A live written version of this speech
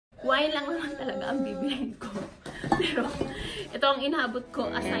wine lang naman talaga ang bibilhin ko. Pero ito ang inabot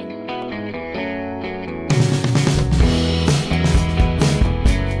ko aside.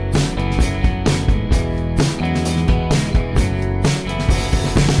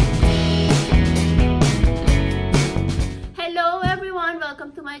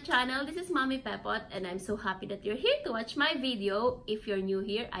 Welcome to my channel. This is Mommy Pepot and I'm so happy that you're here to watch my video. If you're new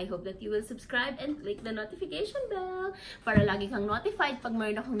here, I hope that you will subscribe and click the notification bell para lagi kang notified pag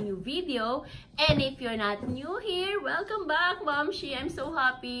mayroon akong new video. And if you're not new here, welcome back, Momshi. I'm so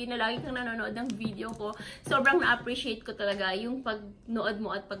happy na lagi kang nanonood ng video ko. Sobrang na-appreciate ko talaga yung pag-nood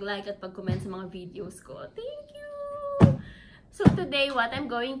mo at pag-like at pag-comment sa mga videos ko. Thank you! So today, what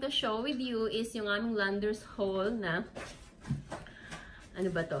I'm going to show with you is yung aming Landers haul na ano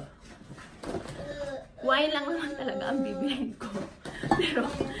ba to? Wine lang naman talaga ang bibilhin ko. Pero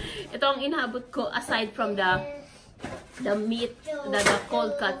ito ang inabot ko aside from the meat, the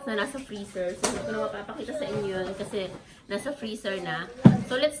cold cuts na nasa freezer. So hindi ko na mapapakita sa inyo yun kasi nasa freezer na.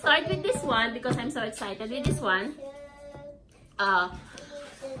 So let's start with this one because I'm so excited with this one.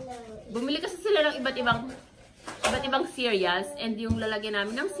 Bumili kasi sila ng iba't ibang cereals and yung lalagyan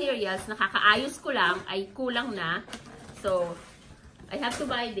namin ng cereals nakakaayos ko lang ay kulang na. So I have to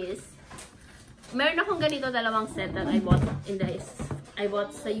buy this. Meron akong ganito dalawang set that I bought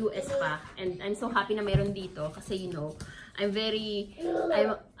sa US pa, and I'm so happy na meron dito kasi you know, I'm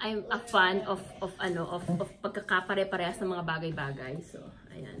a fan of pagkakapare-parehas ng mga bagay-bagay. So,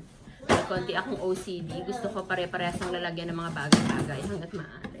 ayan. May konti akong OCD. Gusto ko pare-parehas ng lalagyan ng mga bagay-bagay hanggat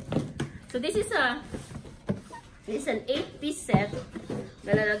maaari. So, this is an 8-piece set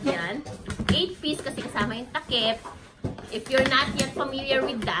na lalagyan. 8-piece kasi kasama yung takip. If you're not yet familiar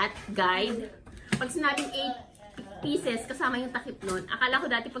with that guide, pag sinabing 8 pieces, kasama yung takip nun. Akala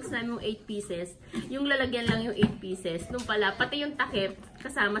ko dati pag sinabing yung 8 pieces, yung lalagyan lang yung 8 pieces. Nung pala, pati yung takip,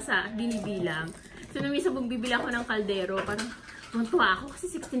 kasama sa binibilang. So, nung isa bibilang ko ng kaldero, parang, mantuwa ako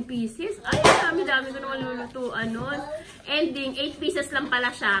kasi 16 pieces. Ay, dami-dami ko naman lulutuan nun. Ending, 8 pieces lang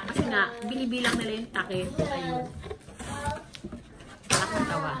pala siya, kasi nga, binibilang nila yung takip. Ayun.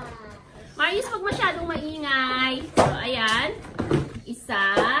 Nakakatawa. Marius, wag masyadong maingay. So, ayan.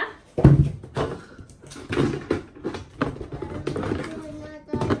 Isa.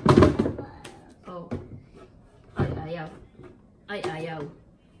 Oh. Ay, ayaw. Ay, ayaw.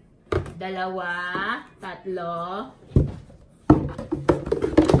 Dalawa. Tatlo.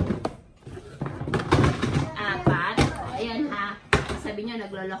 Apat. O, ayan ha. Sabi niyo,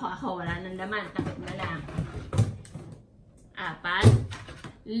 nagloloko ako. Wala nang laman. Takip na lang. Apat.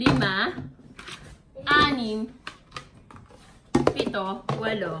 5, 6, 7, 8.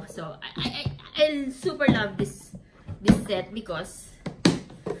 So, I super love this set because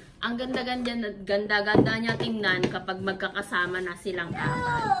ang ganda-ganda niya tingnan kapag magkakasama na silang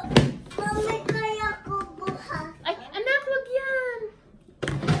apat. Mami, kaya ko buhat. Ay, anak, wag yan.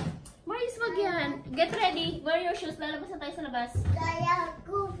 Maris, wag yan. Get ready. Wear your shoes. Lalabas na tayo sa labas. Kaya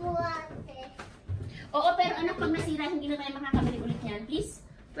ko buhat eh. Oo, pero anak, pag nasira, hindi na tayo makakabili ulit yan. Please.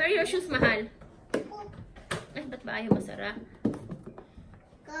 Wear your shoes, mahal. Ay, ba't ba ayaw masara?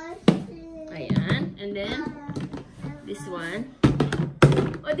 Ayan. And then, this one.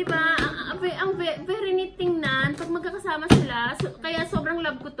 O, diba? Ang very neat tingnan. Pag magkakasama sila, kaya sobrang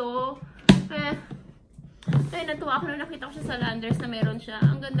love ko to. Kaya natuwa ako na nakita ko siya sa Landers na meron siya.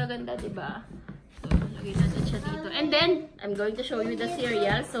 Ang ganda-ganda, diba? So, lagay natin siya dito. And then, I'm going to show you the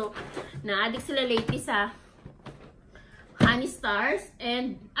cereal. So, na-addict sila lately sa Honey Stars.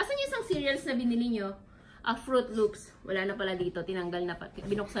 And, asan yung isang cereals na binili nyo? Fruit Loops. Wala na pala dito. Tinanggal na pa.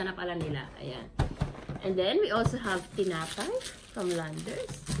 Binuksan na pala nila. Ayan. And then, we also have tinapay from Landers.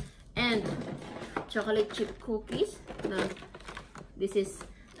 And, chocolate chip cookies. Na, this is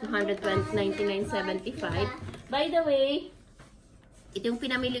 299.75. By the way, itong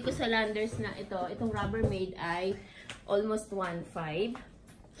pinamili ko sa Landers na ito, itong Rubbermaid ay almost 1.5.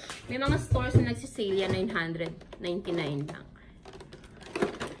 May mga stores na nagsisale yan, 999 lang.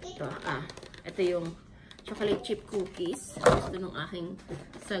 Ito yung chocolate chip cookies. Gusto nung aking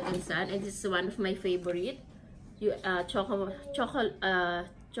second son. And this is one of my favorite.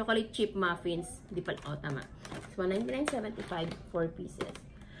 Chocolate chip muffins. Hindi pala, tama. So, 199.75, 4 pieces.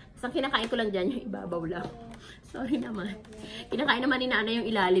 So, ang kinakain ko lang dyan, yung ibabaw lang. Sorry naman. Kinakain naman ni nanay yung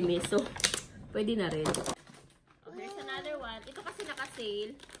ilalim eh. So, pwede na rin. There's another one. Ito kasi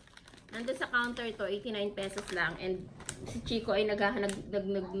naka-sale. Nandun sa counter to, 89 pesos lang. And si Chico ay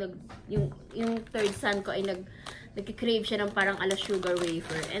yung third son ko ay nag-crave siya ng parang ala sugar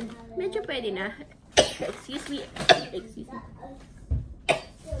wafer. And medyo pwede na. Excuse me.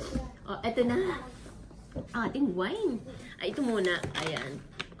 Oh, eto na. Ating wine. Ay, ito muna. Ayan.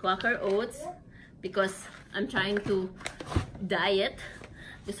 Quaker Oats because I'm trying to diet.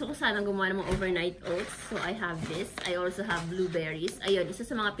 Gusto ko sanang gumawa ng mga overnight oats. So, I have this. I also have blueberries. Ayun, isa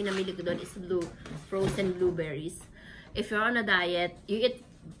sa mga pinamili ko doon is frozen blueberries. If you're on a diet, you eat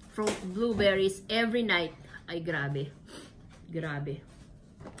blueberries every night. Ay, grabe. Grabe.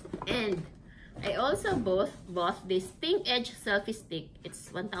 And, I also bought this Pink Edge Selfie Stick.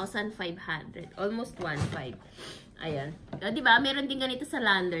 It's 1,500. Almost 1,500. Ayan. Diba? Meron din ganito sa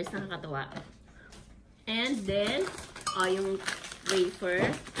Landers. Nakakatawa. And then, yung wafer.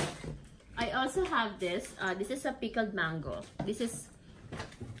 I also have this. This is a pickled mango. This is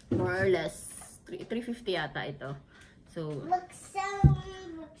more or less 350 yata ito. So,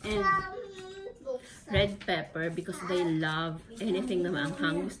 and red pepper because they love anything na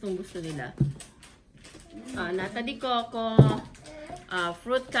maanghang. Gustong-gusto nila. Nata de coco,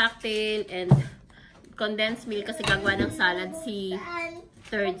 fruit cocktail, and condensed milk kasi gagawa ng salad si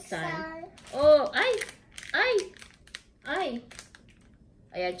third son. Oh, ay!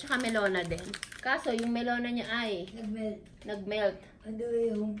 Ayan, tsaka melona din. Kaso, yung melona niya ay nagmelt. Ano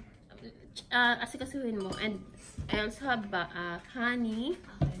yung? Asikasuhin mo. And I also have honey.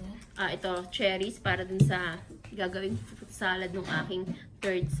 Ito, cherries para dun sa gagawing fruit salad ng aking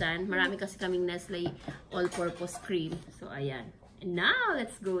third son. Marami kasi kaming Nestle all-purpose cream. So, ayan. And now,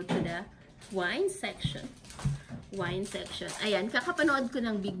 let's go to the wine section. Wine section. Ayan, kakapanood ko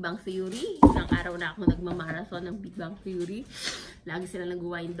ng Big Bang Theory. Ilang araw na ako nagmamarathon ng Big Bang Theory. Lagi sila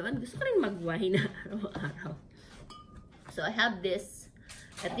nag-wine doon. Gusto ko rin mag-wine na araw-araw. So, I have this.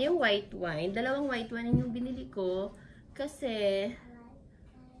 Ito yung white wine. Dalawang white wine yung binili ko. Kasi,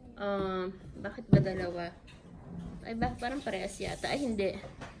 bakit ba dalawa? Ay, parang parehas yata. Ay, hindi.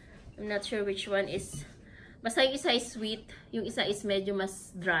 I'm not sure which one is. Basta yung isa is sweet. Yung isa is medyo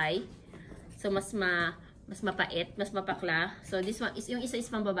mas dry. So, mas mapait, mas mapakla. So, this one is, yung isa is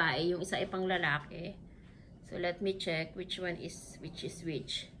pang babae. Yung isa ay pang lalaki. So, let me check which one is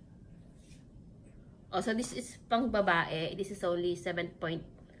which. Oh, so this is pang babae. This is only 7.5%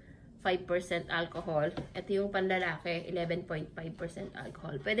 alcohol. Ito yung panlalaki, 11.5%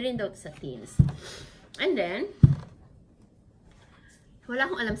 alcohol. Pwede rin daw sa teens. And then, wala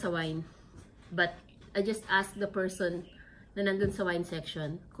akong alam sa wine. But, I just asked the person na nandun sa wine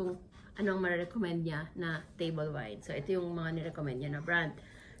section kung anong ma-recommend niya na table wine. So, ito yung mga ni-recommend niya na brand.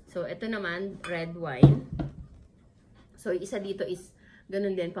 So, ito naman, red wine. So, isa dito is,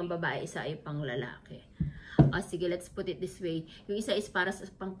 ganun din, pang babae, isa ay pang lalaki. Sige, let's put it this way. Yung isa is para sa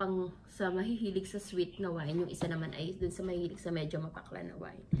sa mahihilig sa sweet na wine. Yung isa naman ay dun sa mahihilig sa medyo mapakla na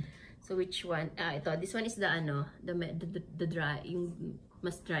wine. So, which one? Ito. This one is the dry, yung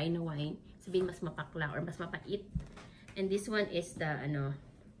mas dry na wine. Sabihin, mas mapakla or mas mapait. And this one is the,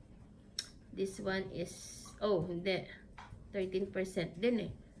 this one is, hindi. 13%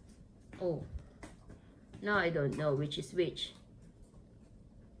 din eh. Now, I don't know which is which.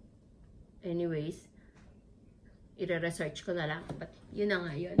 Anyways, i-research ko na lang. But, yun na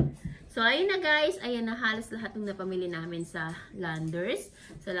nga yun. So, ayun na guys. Ayan na halos lahat ng napamili namin sa Landers.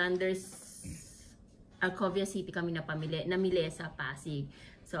 Sa Landers Arcovia City kami namili sa Pasig.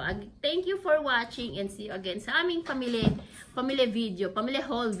 So, thank you for watching and see you again sa aming pamili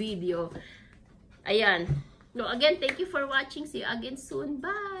haul video. Ayan. So, again, thank you for watching. See you again soon.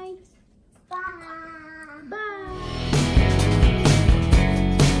 Bye!